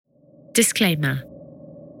Disclaimer.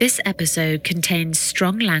 This episode contains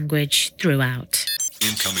strong language throughout.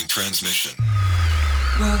 Incoming transmission.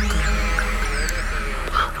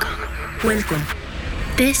 Welcome.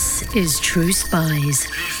 This is True Spies,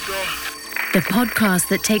 the podcast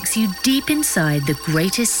that takes you deep inside the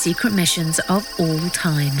greatest secret missions of all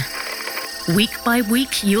time. Week by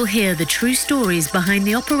week, you'll hear the true stories behind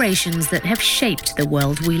the operations that have shaped the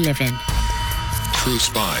world we live in. True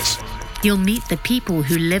Spies. You'll meet the people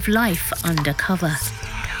who live life undercover.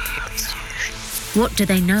 What do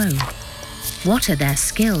they know? What are their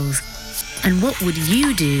skills? And what would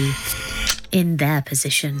you do in their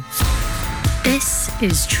position? This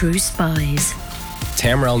is True Spies.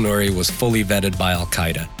 Tamer El-Nouri was fully vetted by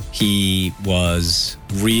Al-Qaeda. He was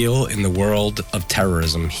real in the world of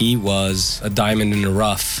terrorism. He was a diamond in the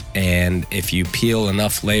rough, and if you peel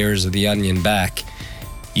enough layers of the onion back,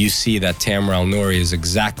 you see that Tamer El-Nouri is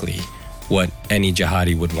exactly what any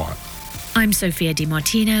jihadi would want. I'm Sophia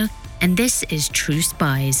DiMartino, and this is True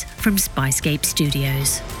Spies from Spyscape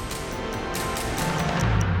Studios.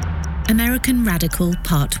 American Radical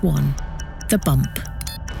Part 1. The Bump.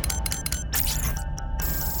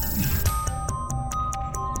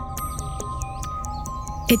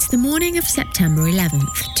 It's the morning of September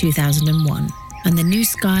 11th, 2001, and the new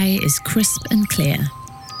sky is crisp and clear.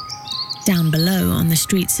 Down below on the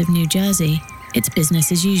streets of New Jersey, it's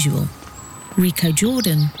business as usual. Rico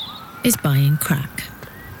Jordan is buying crack.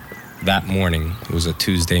 That morning, it was a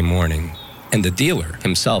Tuesday morning, and the dealer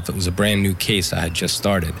himself, it was a brand new case I had just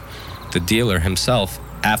started. The dealer himself,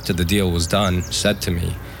 after the deal was done, said to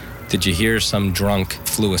me, "Did you hear some drunk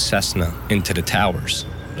flew a Cessna into the towers?"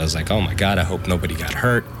 I was like, oh my God, I hope nobody got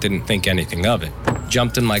hurt. Didn't think anything of it.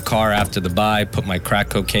 Jumped in my car after the buy, put my crack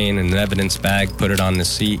cocaine in an evidence bag, put it on the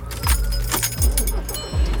seat.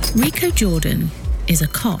 Rico Jordan is a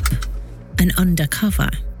cop, an undercover.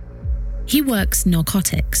 He works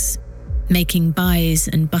narcotics, making buys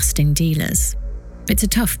and busting dealers. It's a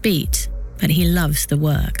tough beat, but he loves the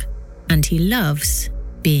work, and he loves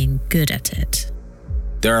being good at it.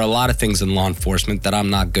 There are a lot of things in law enforcement that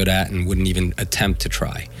I'm not good at and wouldn't even attempt to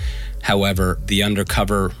try. However, the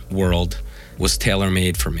undercover world was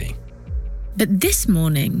tailor-made for me. But this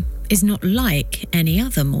morning is not like any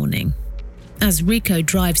other morning. As Rico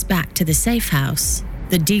drives back to the safe house,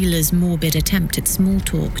 the dealer's morbid attempt at small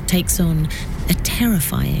talk takes on a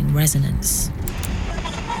terrifying resonance.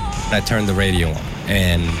 I turned the radio on,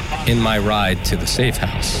 and in my ride to the safe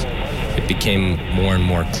house, it became more and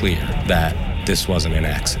more clear that this wasn't an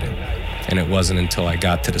accident. And it wasn't until I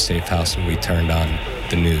got to the safe house and we turned on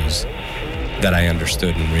the news that I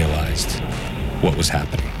understood and realized what was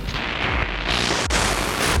happening.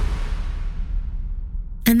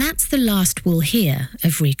 And that's the last we'll hear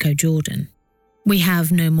of Rico Jordan. We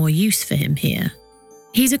have no more use for him here.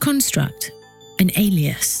 He's a construct, an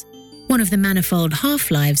alias, one of the manifold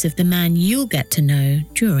half-lives of the man you'll get to know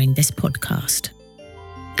during this podcast.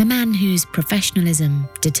 A man whose professionalism,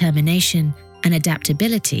 determination, and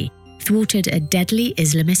adaptability thwarted a deadly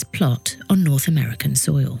Islamist plot on North American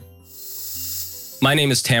soil. My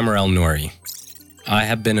name is Tamer El-Nouri. I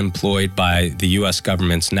have been employed by the U.S.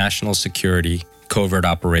 government's National Security Covert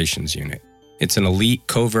Operations Unit. It's an elite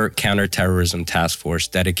covert counterterrorism task force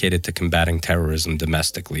dedicated to combating terrorism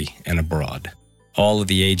domestically and abroad. All of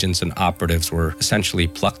the agents and operatives were essentially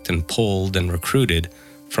plucked and pulled and recruited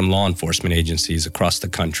from law enforcement agencies across the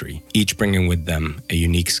country, each bringing with them a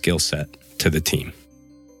unique skill set to the team.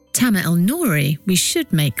 Tamer El-Nouri, we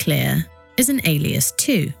should make clear, is an alias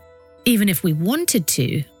too. Even if we wanted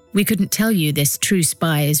to, we couldn't tell you this true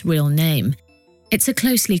spy's real name. It's a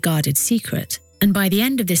closely guarded secret, and by the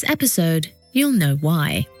end of this episode, you'll know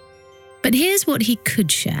why. But here's what he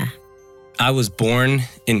could share. I was born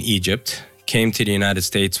in Egypt, came to the United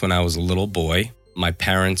States when I was a little boy. My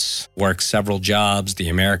parents worked several jobs, the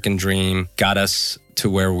American dream, got us to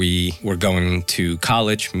where we were going to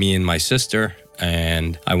college, me and my sister.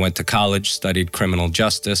 And I went to college, studied criminal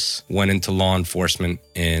justice, went into law enforcement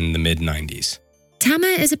in the mid-90s. Tamer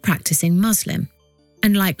is a practicing Muslim.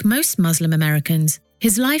 And like most Muslim Americans,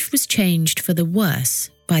 his life was changed for the worse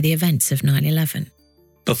by the events of 9/11.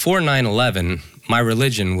 Before 9/11, my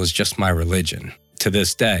religion was just my religion. To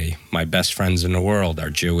this day, my best friends in the world are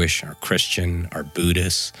Jewish, are Christian, are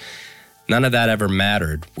Buddhists. None of that ever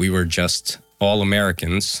mattered. We were just all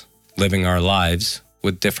Americans living our lives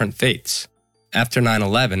with different faiths. After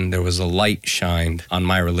 9/11, there was a light shined on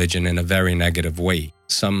my religion in a very negative way.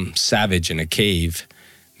 Some savage in a cave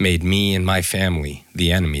made me and my family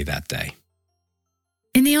the enemy that day.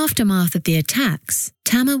 In the aftermath of the attacks,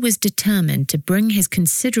 Tamer was determined to bring his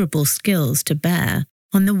considerable skills to bear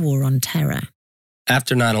on the war on terror.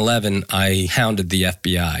 After 9/11, I hounded the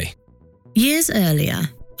FBI. Years earlier,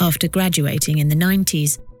 after graduating in the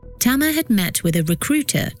 90s, Tamer had met with a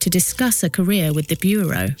recruiter to discuss a career with the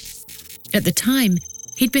Bureau. At the time,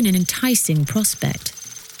 he'd been an enticing prospect.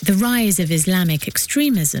 The rise of Islamic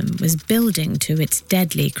extremism was building to its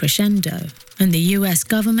deadly crescendo, and the US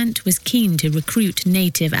government was keen to recruit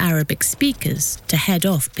native Arabic speakers to head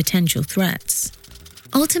off potential threats.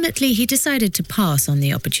 Ultimately, he decided to pass on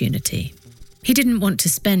the opportunity. He didn't want to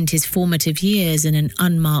spend his formative years in an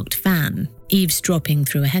unmarked van, eavesdropping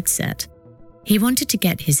through a headset. He wanted to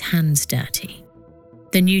get his hands dirty.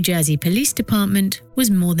 The New Jersey Police Department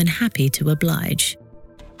was more than happy to oblige.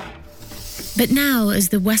 But now, as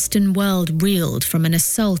the Western world reeled from an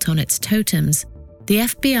assault on its totems, the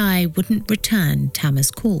FBI wouldn't return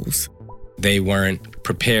Tamer's calls. They weren't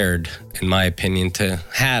prepared, in my opinion, to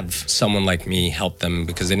have someone like me help them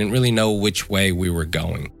because they didn't really know which way we were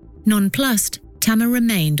going. Nonplussed, Tamer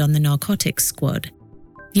remained on the narcotics squad.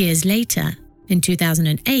 Years later, in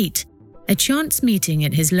 2008, a chance meeting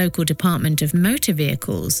at his local Department of Motor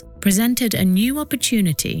Vehicles presented a new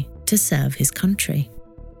opportunity to serve his country.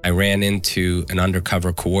 I ran into an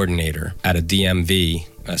undercover coordinator at a DMV,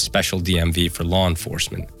 a special DMV for law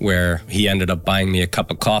enforcement, where he ended up buying me a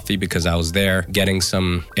cup of coffee because I was there getting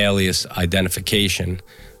some alias identification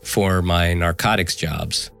for my narcotics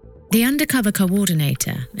jobs. The undercover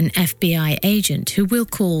coordinator, an FBI agent who we'll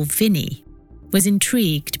call Vinny, was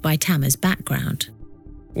intrigued by Tamer's background.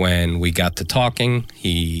 When we got to talking,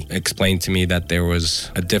 he explained to me that there was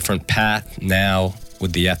a different path now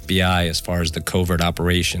with the FBI as far as the covert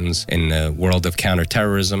operations in the world of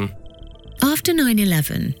counterterrorism. After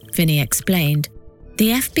 9/11, Vinny explained,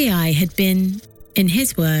 the FBI had been, in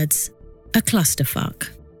his words, a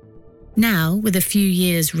clusterfuck. Now, with a few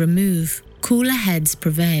years' remove, cooler heads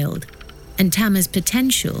prevailed, and Tamer's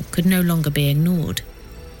potential could no longer be ignored.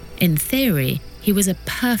 In theory, he was a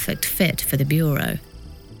perfect fit for the Bureau.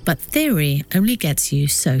 But theory only gets you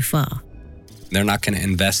so far. They're not going to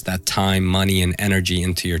invest that time, money, and energy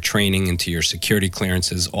into your training, into your security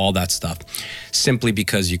clearances, all that stuff, simply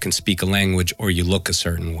because you can speak a language or you look a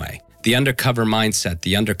certain way. The undercover mindset,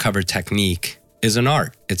 the undercover technique is an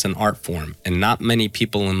art. It's an art form, and not many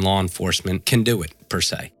people in law enforcement can do it, per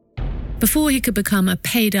se. Before he could become a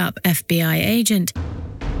paid-up FBI agent,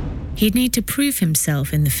 he'd need to prove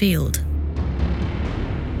himself in the field.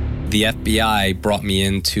 The FBI brought me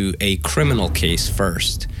into a criminal case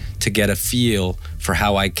first to get a feel for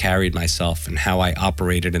how I carried myself and how I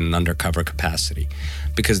operated in an undercover capacity,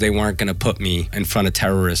 because they weren't going to put me in front of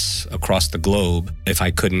terrorists across the globe if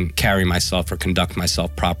I couldn't carry myself or conduct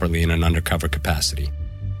myself properly in an undercover capacity.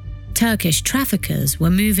 Turkish traffickers were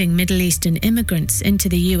moving Middle Eastern immigrants into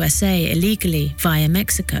the USA illegally via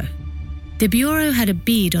Mexico. The Bureau had a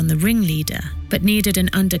bead on the ringleader, but needed an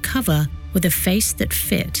undercover with a face that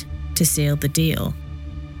fit to seal the deal.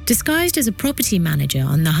 Disguised as a property manager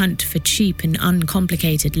on the hunt for cheap and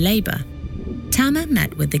uncomplicated labor, Tamer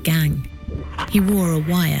met with the gang. He wore a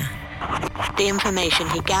wire. The information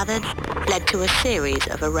he gathered led to a series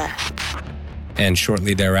of arrests. And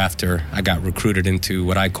shortly thereafter, I got recruited into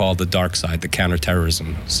what I call the dark side, the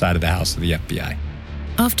counterterrorism side of the house of the FBI.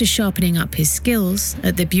 After sharpening up his skills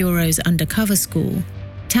at the Bureau's undercover school,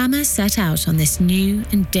 Tamer set out on this new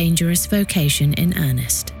and dangerous vocation in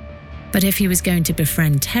earnest. But if he was going to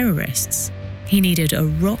befriend terrorists, he needed a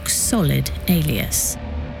rock-solid alias.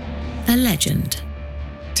 A legend.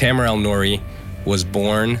 Tamer El-Nouri was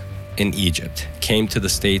born in Egypt, came to the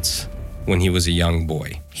States when he was a young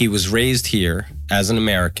boy. He was raised here as an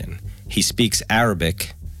American. He speaks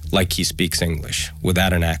Arabic like he speaks English,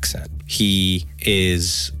 without an accent. He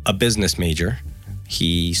is a business major.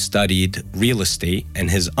 He studied real estate,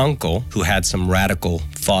 and his uncle, who had some radical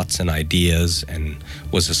thoughts and ideas and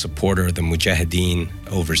was a supporter of the Mujahideen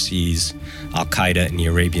overseas, Al-Qaeda in the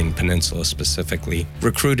Arabian Peninsula specifically,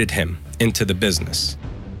 recruited him into the business.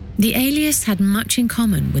 The alias had much in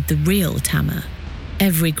common with the real Tamer.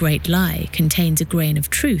 Every great lie contains a grain of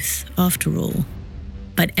truth, after all.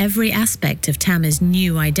 But every aspect of Tamer's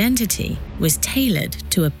new identity was tailored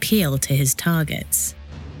to appeal to his targets.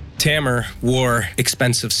 Tamer wore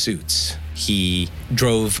expensive suits. He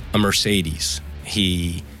drove a Mercedes.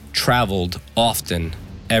 He traveled often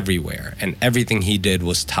everywhere, and everything he did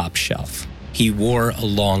was top shelf. He wore a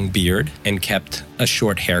long beard and kept a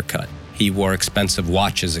short haircut. He wore expensive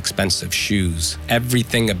watches, expensive shoes.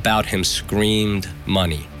 Everything about him screamed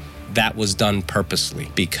money. That was done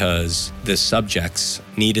purposely because the subjects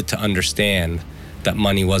needed to understand that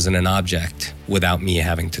money wasn't an object without me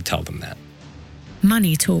having to tell them that.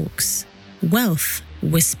 Money talks. Wealth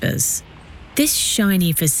whispers. This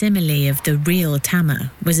shiny facsimile of the real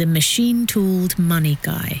Tama was a machine-tooled money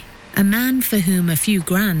guy, a man for whom a few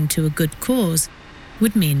grand to a good cause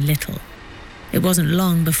would mean little. It wasn't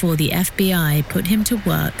long before the FBI put him to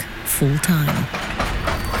work full-time.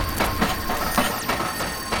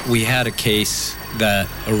 We had a case that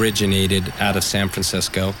originated out of San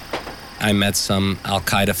Francisco. I met some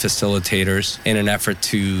Al-Qaeda facilitators in an effort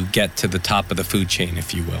to get to the top of the food chain,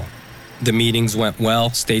 if you will. The meetings went well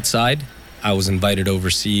stateside. I was invited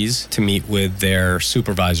overseas to meet with their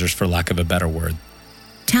supervisors, for lack of a better word.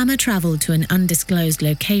 Tama traveled to an undisclosed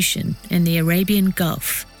location in the Arabian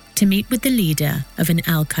Gulf to meet with the leader of an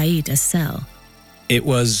Al-Qaeda cell. It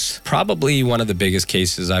was probably one of the biggest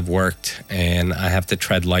cases I've worked, and I have to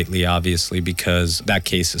tread lightly, obviously, because that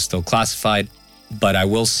case is still classified. But I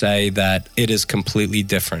will say that it is completely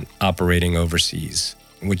different operating overseas,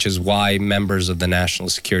 which is why members of the National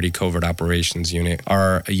Security Covert Operations Unit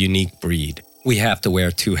are a unique breed. We have to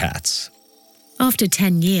wear two hats. After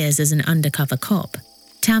 10 years as an undercover cop,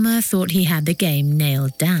 Tama thought he had the game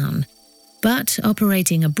nailed down. But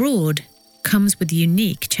operating abroad comes with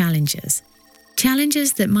unique challenges.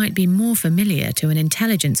 Challenges that might be more familiar to an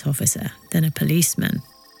intelligence officer than a policeman.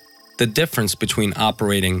 The difference between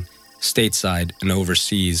operating stateside and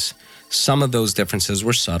overseas, some of those differences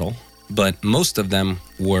were subtle, but most of them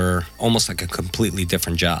were almost like a completely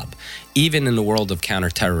different job. Even in the world of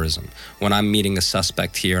counterterrorism, when I'm meeting a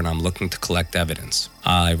suspect here and I'm looking to collect evidence,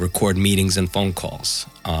 I record meetings and phone calls.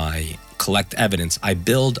 I collect evidence. I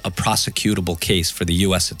build a prosecutable case for the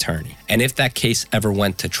U.S. attorney. And if that case ever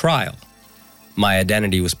went to trial, my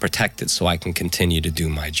identity was protected so I can continue to do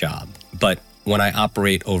my job. But when I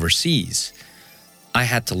operate overseas, I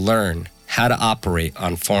had to learn how to operate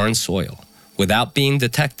on foreign soil without being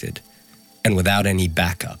detected and without any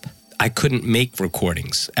backup. I couldn't make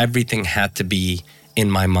recordings. Everything had to be in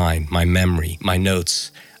my mind, my memory, my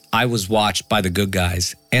notes. I was watched by the good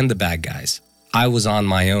guys and the bad guys. I was on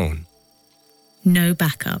my own. No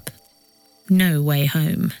backup. No way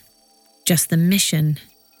home. Just the mission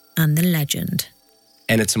and the legend.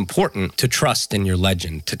 And it's important to trust in your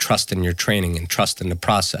legend, to trust in your training, and trust in the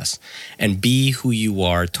process, and be who you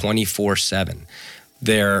are 24/7.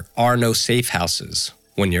 There are no safe houses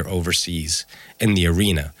when you're overseas in the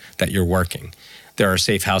arena that you're working. There are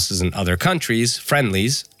safe houses in other countries,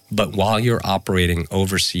 friendlies, but while you're operating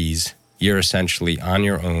overseas, you're essentially on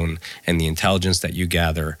your own, and the intelligence that you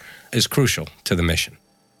gather is crucial to the mission.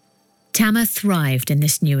 Tama thrived in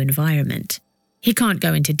this new environment. He can't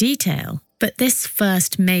go into detail, but this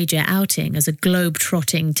first major outing as a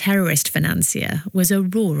globe-trotting terrorist financier was a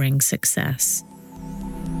roaring success.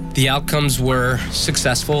 The outcomes were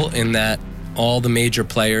successful in that all the major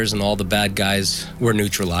players and all the bad guys were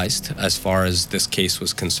neutralized as far as this case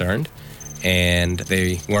was concerned, and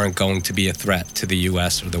they weren't going to be a threat to the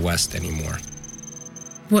U.S. or the West anymore.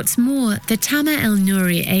 What's more, the Tama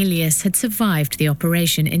el-Nouri alias had survived the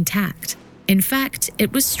operation intact. In fact,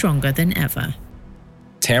 it was stronger than ever.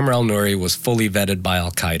 Tamer el-Nouri was fully vetted by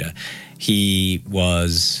Al-Qaeda. He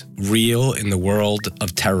was real in the world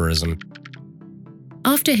of terrorism.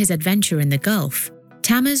 After his adventure in the Gulf,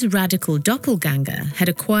 Tamer's radical doppelganger had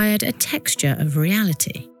acquired a texture of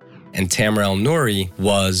reality. And Tamer el-Nouri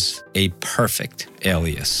was a perfect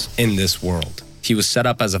alias in this world. He was set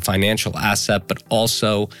up as a financial asset, but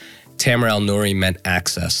also Tamer el-Nouri meant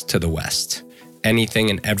access to the West. Anything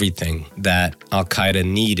and everything that Al-Qaeda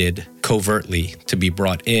needed covertly to be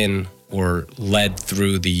brought in or led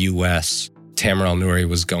through the U.S., Tamer el-Nouri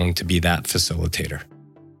was going to be that facilitator.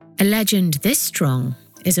 A legend this strong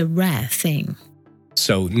is a rare thing.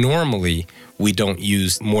 So normally, we don't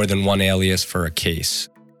use more than one alias for a case.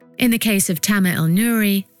 In the case of Tamer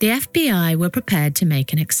el-Nouri, the FBI were prepared to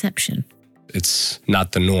make an exception. It's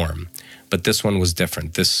not the norm, but this one was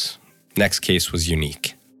different. This next case was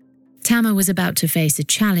unique. Tamer was about to face a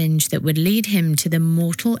challenge that would lead him to the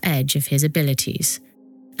mortal edge of his abilities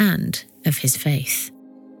and of his faith.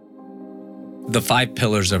 The 5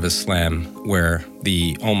 pillars of Islam, where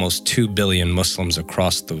the almost 2 billion Muslims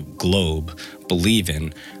across the globe believe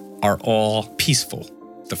in, are all peaceful.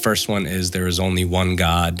 The first one is there is only one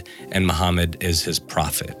God and Muhammad is his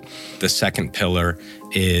prophet. The second pillar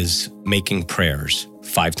is making prayers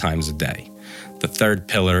 5 times a day. The third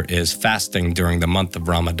pillar is fasting during the month of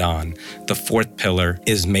Ramadan. The fourth pillar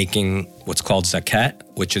is making what's called zakat,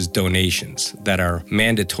 which is donations that are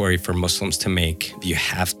mandatory for Muslims to make. You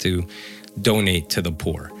have to donate to the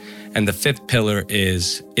poor. And the fifth pillar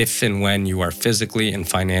is if and when you are physically and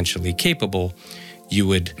financially capable, you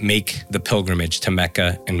would make the pilgrimage to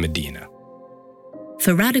Mecca and Medina.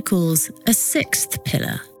 For radicals, a 6th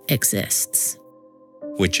pillar exists.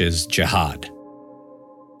 which is jihad.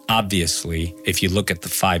 Obviously, if you look at the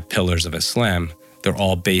 5 pillars of Islam, they're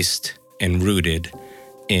all based and rooted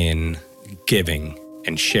in giving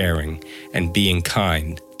and sharing and being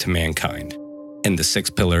kind to mankind. And the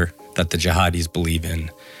 6th pillar that the jihadis believe in,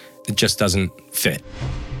 it just doesn't fit.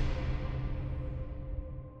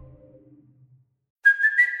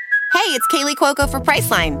 Hey, it's Kaylee Cuoco for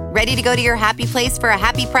Priceline. Ready to go to your happy place for a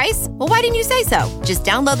happy price? Well, why didn't you say so? Just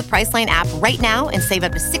download the Priceline app right now and save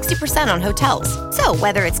up to 60% on hotels. So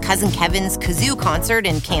whether it's Cousin Kevin's Kazoo Concert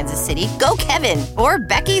in Kansas City, go Kevin, or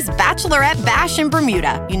Becky's Bachelorette Bash in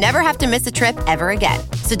Bermuda, you never have to miss a trip ever again.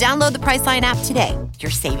 So download the Priceline app today.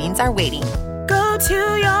 Your savings are waiting. Go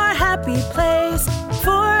to your happy place for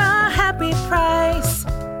a happy price.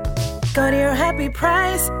 Go to your happy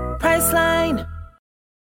price, Priceline.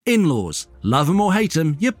 In-laws, love them or hate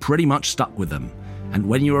them, you're pretty much stuck with them. And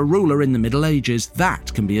when you're a ruler in the Middle Ages,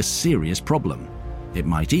 that can be a serious problem. It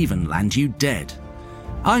might even land you dead.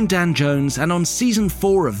 I'm Dan Jones, and on Season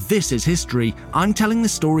 4 of This Is History, I'm telling the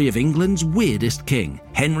story of England's weirdest king,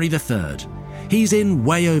 Henry III. He's in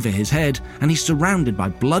way over his head, and he's surrounded by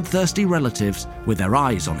bloodthirsty relatives with their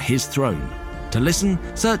eyes on his throne. To listen,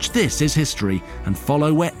 search This Is History and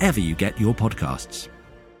follow wherever you get your podcasts.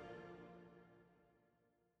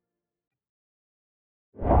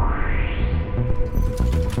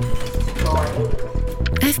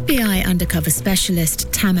 FBI undercover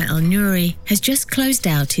specialist Tamer El-Nouri has just closed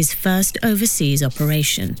out his first overseas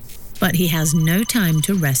operation, but he has no time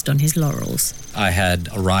to rest on his laurels. I had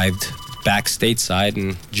arrived back stateside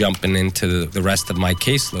and jumping into the rest of my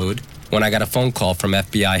caseload when I got a phone call from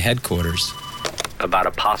FBI headquarters about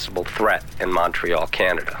a possible threat in Montreal,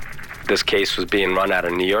 Canada. This case was being run out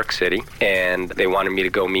of New York City, and they wanted me to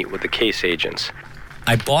go meet with the case agents.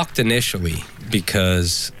 I balked initially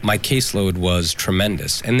because my caseload was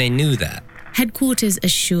tremendous, and they knew that. Headquarters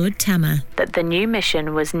assured Tamer that the new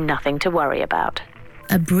mission was nothing to worry about.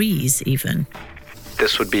 A breeze, even.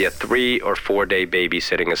 This would be a 3 or 4 day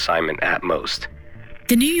babysitting assignment at most.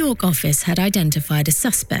 The New York office had identified a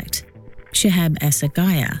suspect, Shehab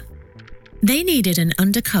Esagaya. They needed an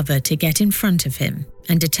undercover to get in front of him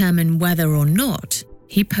and determine whether or not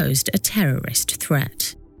he posed a terrorist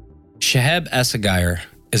threat. Shehab Esagaya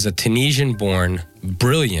is a Tunisian-born,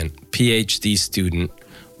 brilliant PhD student,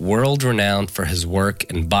 world-renowned for his work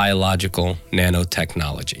in biological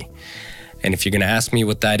nanotechnology. And if you're going to ask me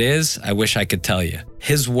what that is, I wish I could tell you.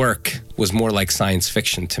 His work was more like science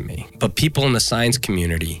fiction to me, but people in the science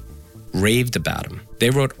community raved about him. They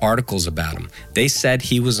wrote articles about him. They said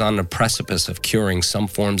he was on the precipice of curing some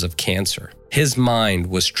forms of cancer. His mind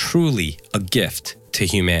was truly a gift to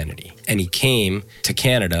humanity. And he came to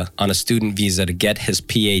Canada on a student visa to get his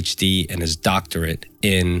PhD and his doctorate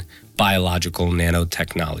in biological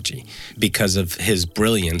nanotechnology because of his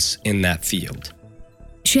brilliance in that field.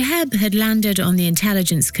 Shehab had landed on the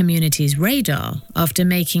intelligence community's radar after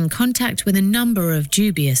making contact with a number of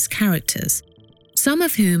dubious characters, some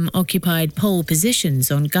of whom occupied pole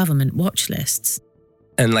positions on government watch lists.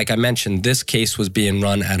 And like I mentioned, this case was being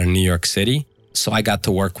run out of New York City, so I got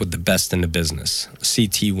to work with the best in the business,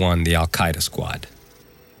 CT1, the Al-Qaeda squad.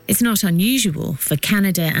 It's not unusual for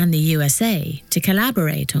Canada and the USA to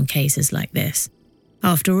collaborate on cases like this.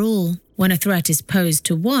 After all, when a threat is posed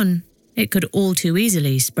to one, it could all too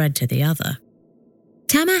easily spread to the other.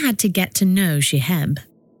 Tamer had to get to know Shehab,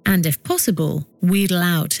 and if possible, wheedle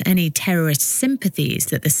out any terrorist sympathies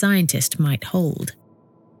that the scientist might hold.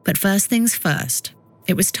 But first things first,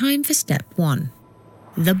 it was time for step 1,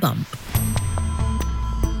 the bump.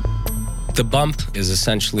 The bump is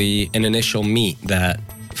essentially an initial meet that,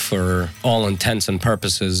 for all intents and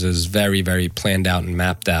purposes, is very, very planned out and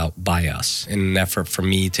mapped out by us in an effort for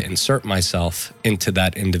me to insert myself into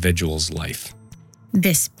that individual's life.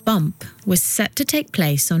 This bump was set to take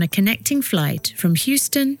place on a connecting flight from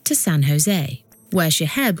Houston to San Jose, where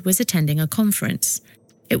Shehab was attending a conference.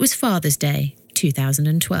 It was Father's Day,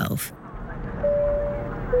 2012.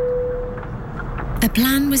 A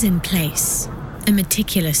plan was in place, a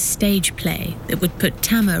meticulous stage play that would put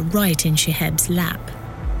Tamer right in Shehab's lap.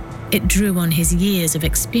 It drew on his years of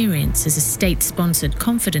experience as a state-sponsored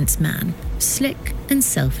confidence man, slick and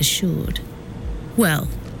self-assured. Well,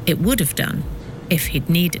 it would have done if he'd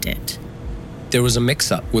needed it. There was a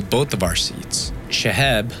mix-up with both of our seats.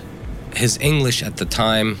 Shehab, his English at the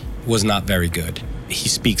time was not very good. He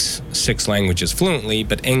speaks 6 languages fluently,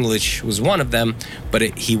 but English was one of them, but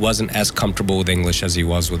he wasn't as comfortable with English as he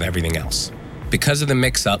was with everything else. Because of the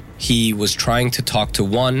mix-up, he was trying to talk to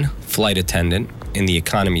one flight attendant in the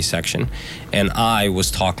economy section, and I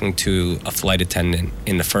was talking to a flight attendant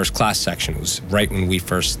in the first class section. It was right when we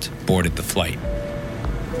first boarded the flight.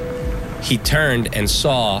 He turned and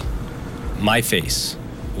saw my face,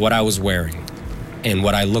 what I was wearing, and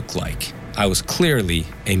what I looked like. I was clearly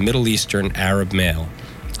a Middle Eastern Arab male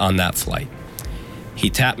on that flight. He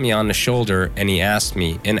tapped me on the shoulder and he asked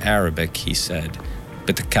me in Arabic, he said,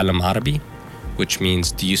 "Bitakallam Arabi?" which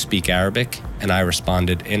means, "Do you speak Arabic?" And I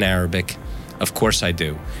responded in Arabic, "Of course I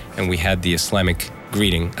do." And we had the Islamic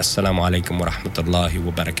greeting, "Assalamu alaikum wa rahmatullahi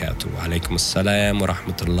wa barakatuh." Wa alaikum assalam wa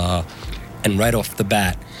rahmatullah. And right off the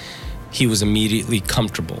bat, he was immediately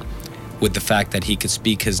comfortable with the fact that he could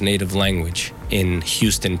speak his native language in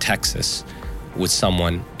Houston, Texas with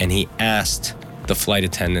someone. And he asked the flight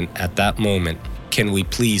attendant at that moment, "Can we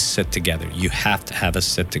please sit together? You have to have us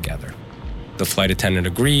sit together." The flight attendant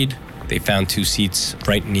agreed. They found 2 seats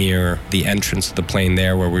right near the entrance of the plane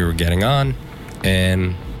there where we were getting on,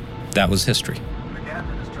 and that was history.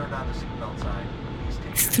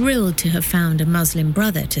 Thrilled to have found a Muslim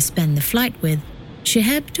brother to spend the flight with,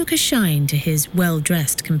 Shihab took a shine to his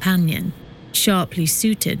well-dressed companion. Sharply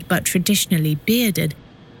suited but traditionally bearded,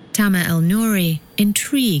 Tamer El-Nouri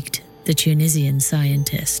intrigued the Tunisian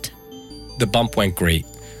scientist. The bump went great.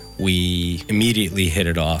 We immediately hit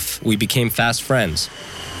it off. We became fast friends.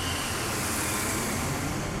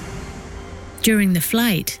 During the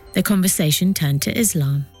flight, the conversation turned to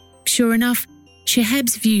Islam. Sure enough,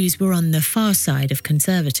 Shihab's views were on the far side of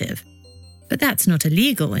conservative. But that's not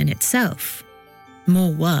illegal in itself.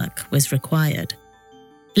 More work was required.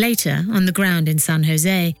 Later, on the ground in San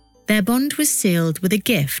Jose, their bond was sealed with a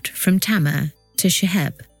gift from Tamer to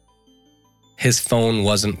Shihab. His phone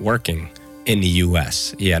wasn't working in the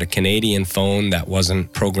US. He had a Canadian phone that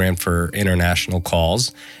wasn't programmed for international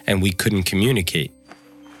calls, and we couldn't communicate.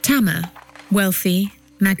 Tamer, wealthy,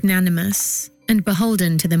 magnanimous, and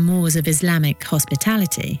beholden to the mores of Islamic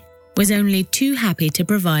hospitality, was only too happy to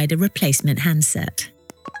provide a replacement handset.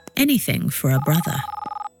 Anything for a brother.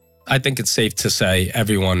 I think it's safe to say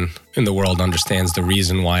everyone in the world understands the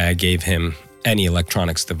reason why I gave him any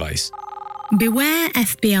electronics device. Beware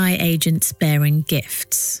FBI agents bearing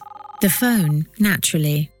gifts. The phone,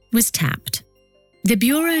 naturally, was tapped. The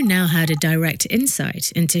Bureau now had a direct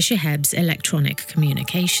insight into Shihab's electronic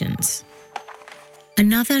communications.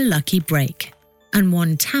 Another lucky break, and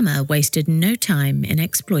one Tamer wasted no time in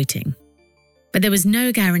exploiting. But there was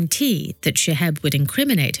no guarantee that Shihab would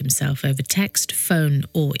incriminate himself over text, phone,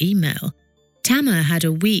 or email. Tamer had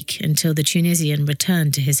a week until the Tunisian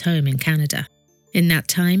returned to his home in Canada. In that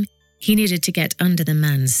time, he needed to get under the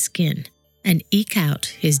man's skin and eke out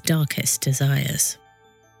his darkest desires.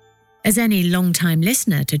 As any long-time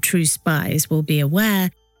listener to True Spies will be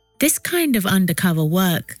aware, this kind of undercover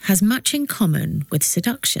work has much in common with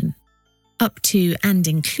seduction, up to and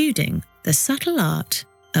including the subtle art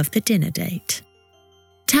of the dinner date.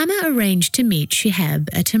 Tamer arranged to meet Shihab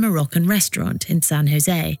at a Moroccan restaurant in San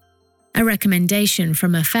Jose, a recommendation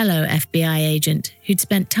from a fellow FBI agent who'd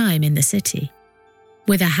spent time in the city.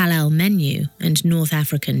 With a halal menu and North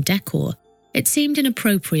African decor, it seemed an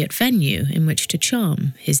appropriate venue in which to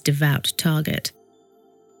charm his devout target.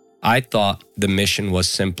 I thought the mission was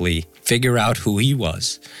simply figure out who he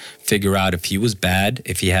was, figure out if he was bad,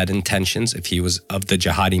 if he had intentions, if he was of the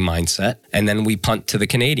jihadi mindset, and then we punt to the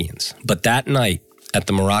Canadians. But that night at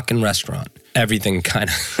the Moroccan restaurant, everything kind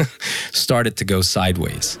of started to go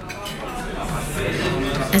sideways.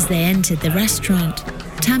 As they entered the restaurant,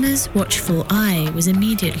 Tamer's watchful eye was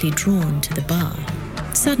immediately drawn to the bar.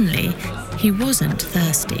 Suddenly, he wasn't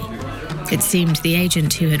thirsty. It seemed the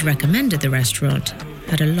agent who had recommended the restaurant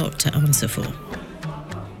had a lot to answer for.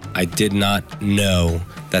 I did not know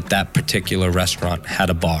that that particular restaurant had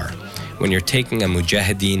a bar. When you're taking a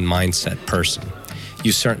mujahideen mindset person,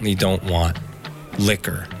 you certainly don't want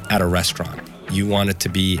liquor at a restaurant. You want it to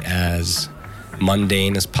be as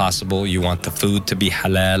mundane as possible. You want the food to be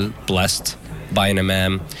halal, blessed by an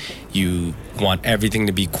imam. You want everything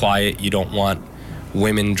to be quiet. You don't want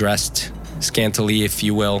women dressed scantily, if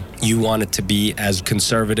you will. You want it to be as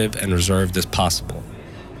conservative and reserved as possible.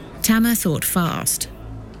 Tamer thought fast.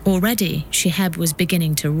 Already, Shihab was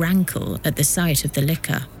beginning to rankle at the sight of the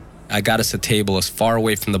liquor. I got us a table as far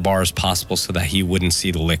away from the bar as possible so that he wouldn't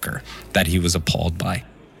see the liquor that he was appalled by.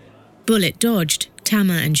 Bullet dodged,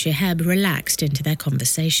 Tamer and Shihab relaxed into their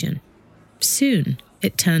conversation. Soon,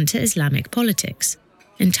 it turned to Islamic politics,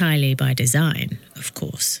 entirely by design, of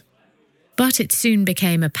course. But it soon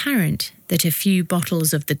became apparent that a few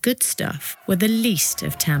bottles of the good stuff were the least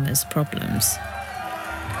of Tamer's problems.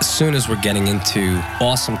 As soon as we're getting into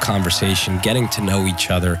awesome conversation, getting to know each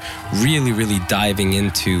other, really diving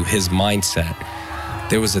into his mindset,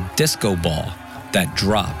 there was a disco ball that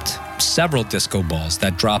dropped, several disco balls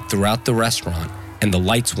that dropped throughout the restaurant, and the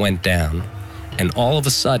lights went down, and all of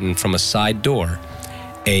a sudden, from a side door,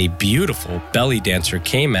 a beautiful belly dancer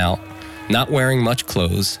came out, not wearing much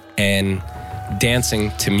clothes, and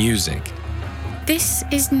dancing to music. This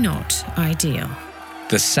is not ideal.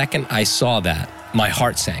 The second I saw that, my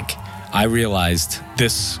heart sank. I realized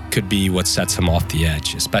this could be what sets him off the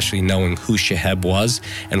edge, especially knowing who Shihab was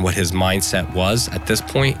and what his mindset was at this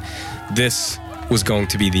point. This was going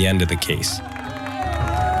to be the end of the case.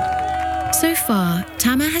 So far,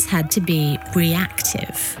 Tamer has had to be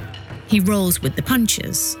reactive. He rolls with the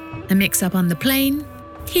punches. A mix-up on the plane,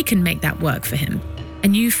 he can make that work for him. A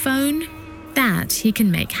new phone, that he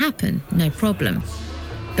can make happen, no problem.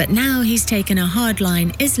 But now he's taken a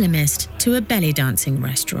hardline Islamist to a belly dancing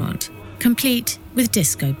restaurant, complete with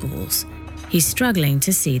disco balls. He's struggling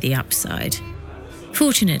to see the upside.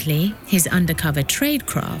 Fortunately, his undercover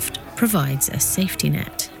tradecraft provides a safety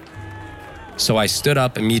net. So I stood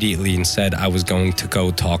up immediately and said I was going to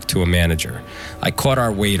go talk to a manager. I caught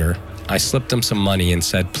our waiter. I slipped him some money and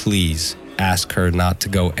said, please ask her not to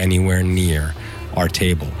go anywhere near our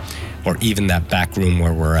table or even that back room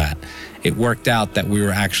where we're at. It worked out that we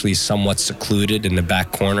were actually somewhat secluded in the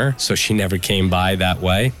back corner, so she never came by that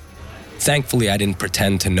way. Thankfully, I didn't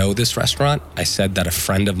pretend to know this restaurant. I said that a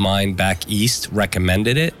friend of mine back east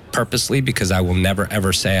recommended it purposely because I will never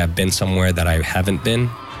ever say I've been somewhere that I haven't been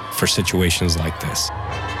for situations like this.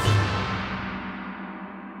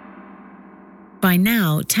 By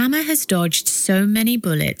now, Tamer has dodged so many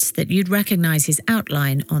bullets that you'd recognize his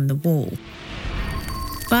outline on the wall.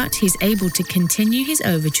 But he's able to continue his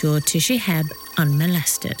overture to Shihab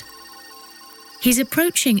unmolested. He's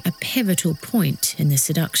approaching a pivotal point in the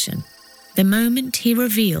seduction, the moment he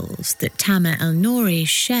reveals that Tamer El-Nouri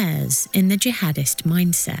shares in the jihadist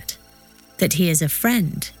mindset, that he is a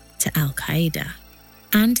friend to Al-Qaeda,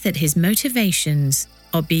 and that his motivations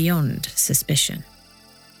are beyond suspicion.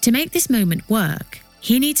 To make this moment work,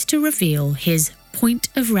 he needs to reveal his point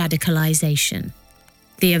of radicalization,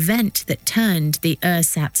 the event that turned the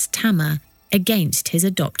ersatz Tamer against his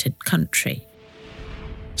adopted country.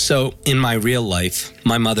 So, in my real life,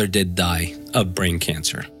 my mother did die of brain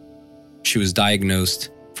cancer. She was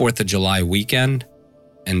diagnosed 4th of July weekend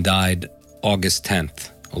and died August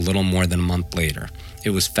 10th, a little more than a month later.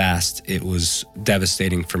 It was fast. It was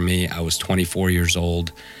devastating for me. I was 24 years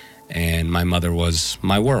old, and my mother was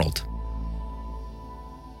my world.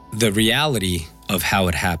 The reality of how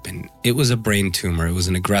it happened, it was a brain tumor. It was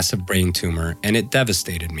an aggressive brain tumor, and it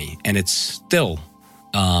devastated me. And it still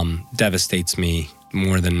devastates me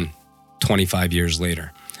more than 25 years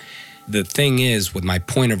later. The thing is, with my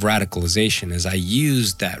point of radicalization, is I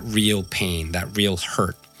used that real pain, that real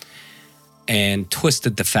hurt, and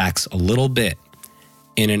twisted the facts a little bit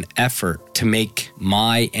in an effort to make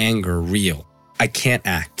my anger real. I can't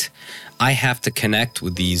act. I have to connect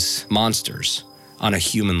with these monsters on a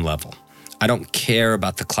human level. I don't care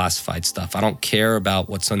about the classified stuff. I don't care about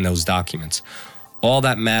what's in those documents. All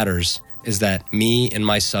that matters is that me and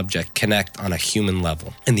my subject connect on a human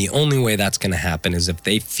level. And the only way that's going to happen is if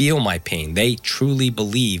they feel my pain. They truly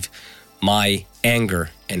believe my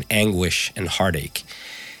anger and anguish and heartache.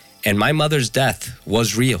 And my mother's death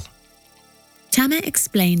was real. Tamer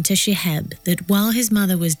explained to Shihab that while his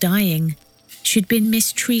mother was dying, she'd been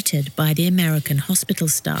mistreated by the American hospital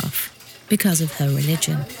staff because of her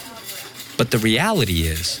religion. But the reality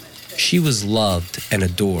is, she was loved and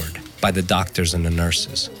adored by the doctors and the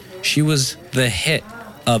nurses. She was the hit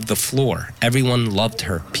of the floor. Everyone loved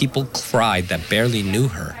her. People cried that barely knew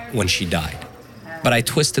her when she died. But I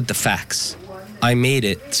twisted the facts. I made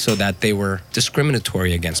it so that they were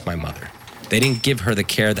discriminatory against my mother. They didn't give her the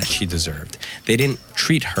care that she deserved. They didn't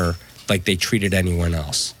treat her like they treated anyone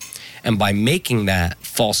else. And by making that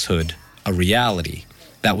falsehood a reality,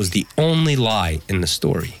 that was the only lie in the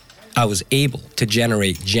story, I was able to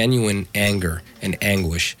generate genuine anger and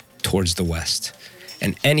anguish towards the West.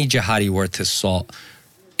 And any jihadi worth his salt,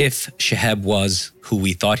 if Shihab was who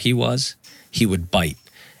we thought he was, he would bite.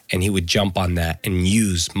 And he would jump on that and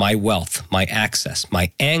use my wealth, my access,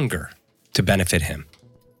 my anger to benefit him.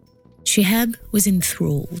 Shihab was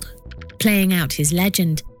enthralled. Playing out his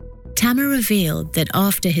legend, Tamer revealed that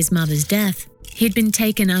after his mother's death, he'd been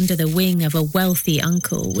taken under the wing of a wealthy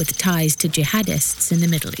uncle with ties to jihadists in the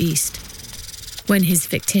Middle East. When his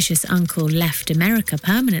fictitious uncle left America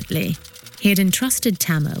permanently, he had entrusted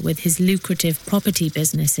Tamer with his lucrative property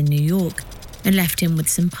business in New York and left him with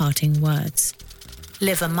some parting words.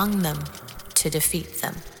 Live among them to defeat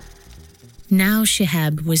them. Now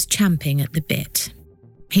Shihab was champing at the bit.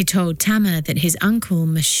 He told Tamer that his uncle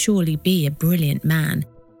must surely be a brilliant man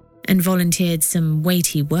and volunteered some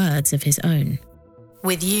weighty words of his own.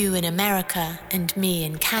 With you in America and me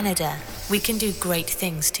in Canada, we can do great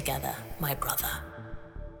things together, my brother.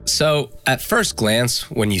 So, at first glance,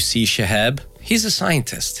 when you see Shihab, he's a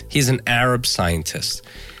scientist. He's an Arab scientist.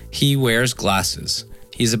 He wears glasses.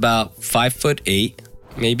 He's about 5'8",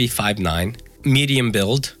 maybe 5'9", medium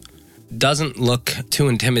build. Doesn't look too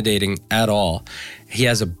intimidating at all. He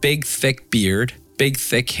has a big, thick beard, big,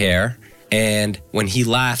 thick hair. And when he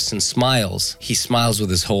laughs and smiles, he smiles with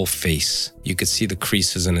his whole face. You could see the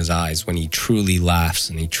creases in his eyes when he truly laughs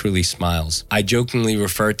and he truly smiles. I jokingly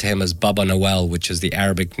refer to him as Baba Noel, which is the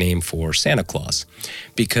Arabic name for Santa Claus,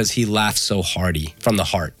 because he laughs so hearty from the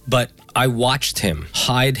heart. But I watched him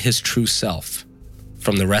hide his true self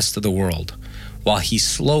from the rest of the world while he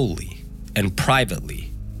slowly and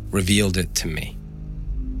privately revealed it to me.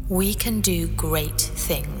 We can do great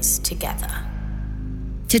things together.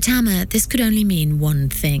 To Tamer, this could only mean one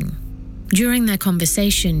thing. During their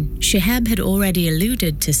conversation, Shihab had already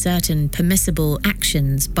alluded to certain permissible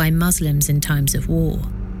actions by Muslims in times of war.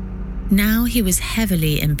 Now he was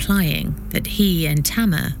heavily implying that he and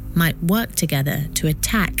Tamer might work together to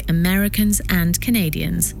attack Americans and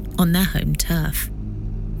Canadians on their home turf.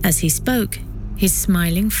 As he spoke, his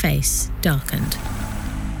smiling face darkened.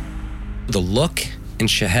 The look in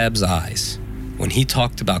Shihab's eyes when he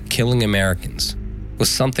talked about killing Americans was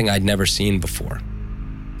something I'd never seen before.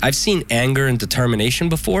 I've seen anger and determination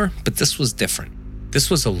before, but this was different. This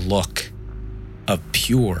was a look of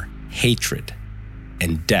pure hatred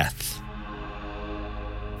and death.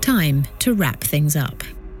 Time to wrap things up.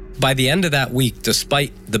 By the end of that week,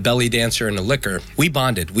 despite the belly dancer and the liquor, we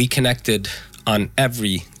bonded, we connected on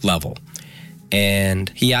every level. And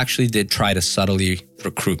he actually did try to subtly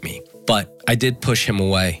recruit me, but I did push him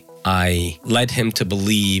away. I led him to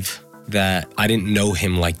believe that I didn't know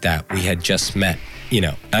him like that. We had just met.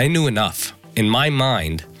 I knew enough. In my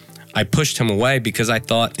mind, I pushed him away because I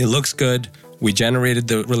thought it looks good. We generated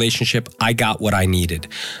the relationship. I got what I needed.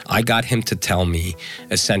 I got him to tell me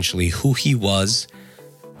essentially who he was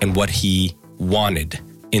and what he wanted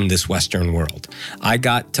in this Western world. I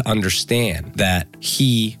got to understand that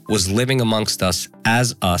he was living amongst us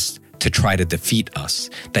as us to try to defeat us,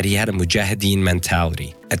 that he had a mujahideen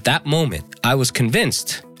mentality. At that moment, I was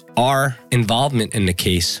convinced our involvement in the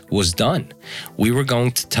case was done. We were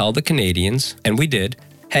going to tell the Canadians, and we did,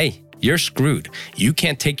 hey, you're screwed. You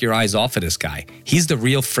can't take your eyes off of this guy. He's the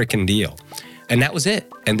real frickin' deal. And that was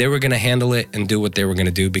it. And they were going to handle it and do what they were going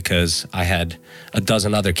to do because I had a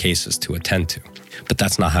dozen other cases to attend to. But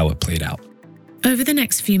that's not how it played out. Over the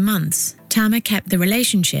next few months, Tamer kept the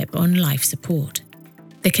relationship on life support.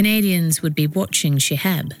 The Canadians would be watching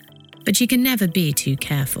Shihab, but you can never be too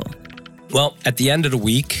careful. Well, at the end of the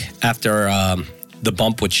week, after the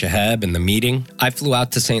bump with Shihab and the meeting, I flew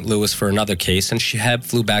out to St. Louis for another case, and Shihab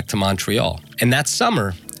flew back to Montreal. And that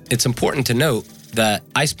summer, it's important to note that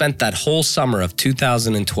I spent that whole summer of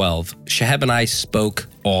 2012, Shihab and I spoke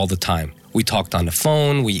all the time. We talked on the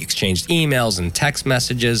phone, we exchanged emails and text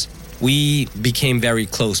messages. We became very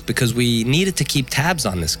close because we needed to keep tabs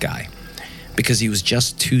on this guy because he was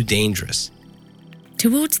just too dangerous.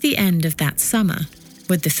 Towards the end of that summer,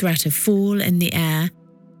 with the threat of fall in the air,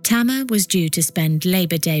 Tamer was due to spend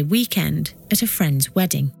Labor Day weekend at a friend's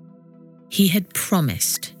wedding. He had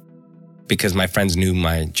promised. Because my friends knew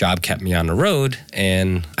my job kept me on the road,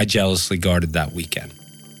 and I jealously guarded that weekend.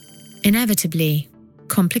 Inevitably,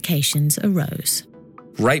 complications arose.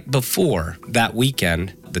 Right before that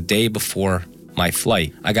weekend, the day before my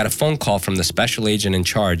flight, I got a phone call from the special agent in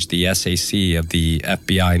charge, the SAC of the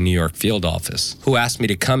FBI New York field office, who asked me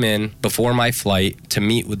to come in before my flight to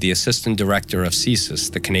meet with the assistant director of CSIS,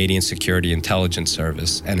 the Canadian Security Intelligence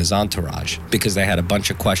Service, and his entourage, because they had a bunch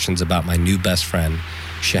of questions about my new best friend,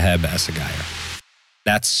 Shihab Esagaya.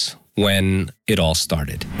 That's when it all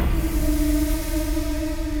started.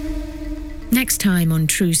 Next time on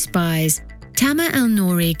True Spies, Tamer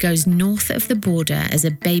El-Nouri goes north of the border as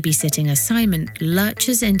a babysitting assignment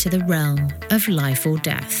lurches into the realm of life or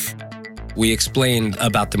death. We explained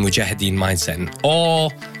about the Mujahideen mindset and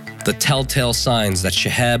all the telltale signs that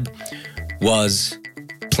Shihab was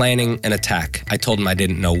planning an attack. I told him I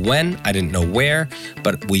didn't know when, I didn't know where,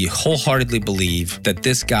 but we wholeheartedly believe that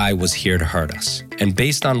this guy was here to hurt us. And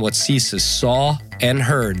based on what CSIS saw and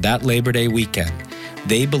heard that Labor Day weekend,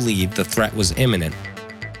 they believed the threat was imminent.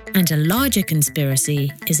 And a larger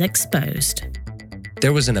conspiracy is exposed.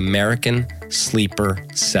 There was an American sleeper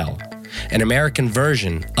cell, an American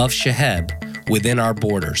version of Shihab within our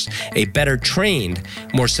borders, a better trained,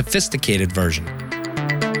 more sophisticated version.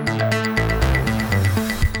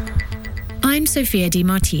 I'm Sophia Di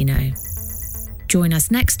Martino. Join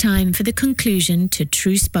us next time for the conclusion to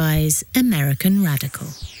True Spies American Radical.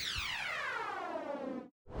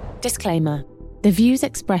 Disclaimer. The views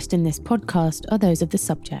expressed in this podcast are those of the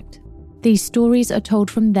subject. These stories are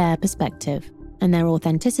told from their perspective, and their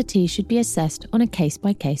authenticity should be assessed on a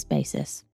case-by-case basis.